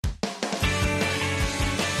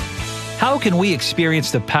How can we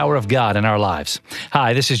experience the power of God in our lives?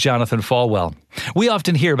 Hi, this is Jonathan Falwell. We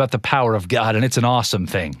often hear about the power of God, and it's an awesome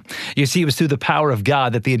thing. You see, it was through the power of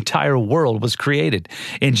God that the entire world was created.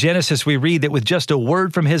 In Genesis, we read that with just a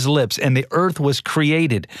word from His lips, and the earth was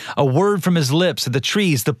created. A word from His lips, the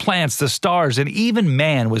trees, the plants, the stars, and even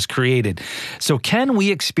man was created. So can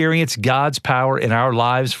we experience God's power in our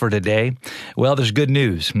lives for today? Well, there's good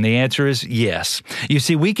news, and the answer is yes. You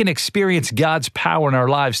see, we can experience God's power in our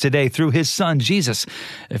lives today through His Son, Jesus.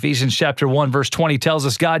 Ephesians chapter 1, verse 20 tells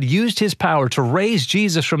us God used His power to raise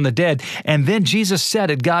Jesus from the dead, and then Jesus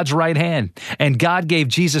sat at God's right hand. And God gave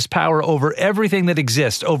Jesus power over everything that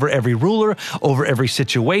exists, over every ruler, over every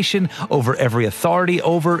situation, over every authority,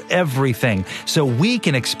 over everything. So we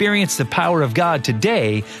can experience the power of God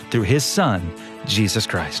today through His Son, Jesus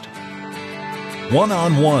Christ.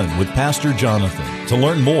 One-on-one with Pastor Jonathan. To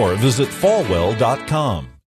learn more, visit falwell.com.